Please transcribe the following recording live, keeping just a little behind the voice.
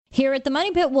Here at the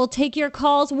Money Pit, we'll take your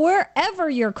calls wherever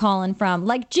you're calling from.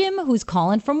 Like Jim, who's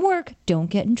calling from work. Don't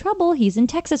get in trouble. He's in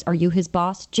Texas. Are you his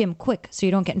boss? Jim, quick, so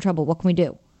you don't get in trouble. What can we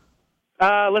do?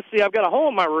 Let's see. I've got a hole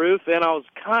in my roof, and I was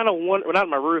kind of wondering, well, not in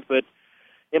my roof, but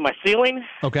in my ceiling.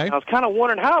 Okay. I was kind of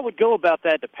wondering how I would go about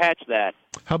that to patch that.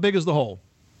 How big is the hole?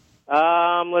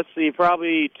 Let's see,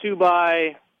 probably 2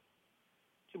 by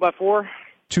 4.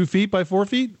 2 feet by 4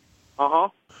 feet? Uh-huh.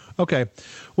 Okay.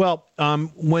 Well,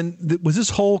 was this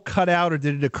hole cut out, or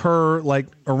did it occur like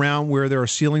around where there are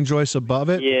ceiling joists above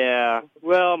it? Yeah.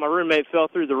 Well, my roommate fell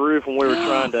through the roof when we were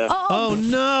trying to... Oh,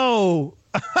 no!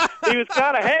 He was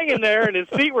kind of hanging there, and his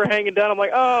feet were hanging down. I'm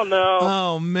like, oh, no.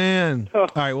 Oh, man. All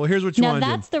right, well, here's what you want to do.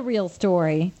 Now, that's the real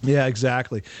story. Yeah,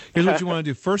 exactly. Here's what you want to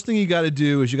do. First thing you got to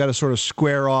do is you got to sort of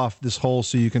square off this hole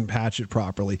so you can patch it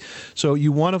properly. So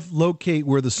you want to locate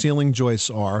where the ceiling joists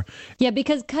are. Yeah,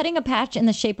 because cutting a patch in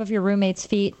the shape of your roommate's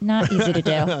feet, not easy to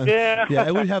do. Yeah. Yeah,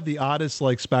 it would have the oddest,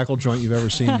 like, spackle joint you've ever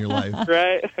seen in your life.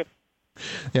 Right?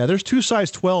 Yeah, there's 2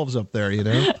 size 12s up there, you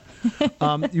know.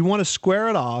 You want to square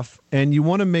it off, and you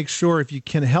want to make sure, if you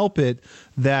can help it,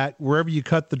 that wherever you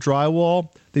cut the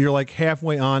drywall, that you're like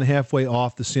halfway on, halfway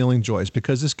off the ceiling joist,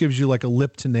 because this gives you like a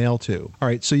lip to nail to. All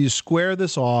right, so you square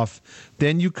this off,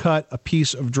 then you cut a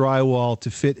piece of drywall to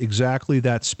fit exactly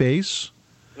that space,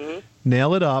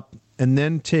 nail it up, and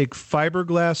then take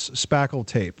fiberglass spackle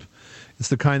tape. It's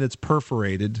the kind that's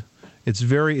perforated. It's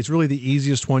really the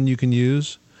easiest one you can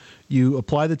use. You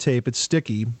apply the tape, it's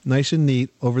sticky, nice and neat,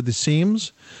 over the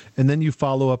seams, and then you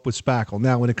follow up with spackle.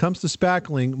 Now, when it comes to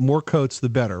spackling, more coats the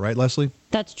better, right, Leslie?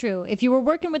 That's true. If you were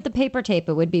working with the paper tape,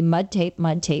 it would be mud tape,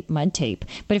 mud tape, mud tape.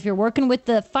 But if you're working with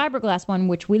the fiberglass one,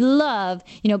 which we love,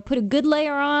 put a good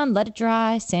layer on, let it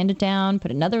dry, sand it down,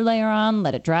 put another layer on,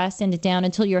 let it dry, sand it down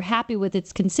until you're happy with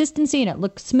its consistency and it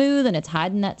looks smooth and it's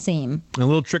hiding that seam. And a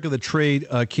little trick of the trade,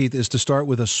 Keith, is to start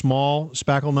with a small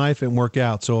spackle knife and work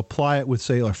out. So apply it with,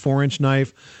 say, a 4-inch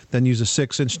knife, then use a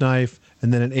 6-inch knife,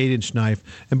 and then an 8-inch knife.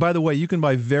 And by the way, you can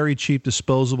buy very cheap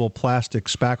disposable plastic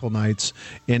spackle knives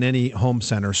in any home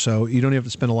center, so you don't have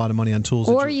to spend a lot of money on tools.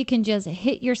 Or you can just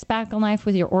hit your spackle knife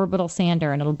with your orbital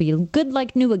sander, and it'll be good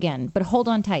like new again, but hold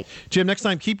on tight. Jim, next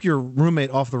time, keep your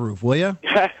roommate off the roof, will you?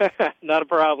 Not a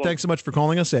problem. Thanks so much for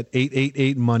calling us at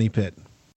 888-MONEY-PIT.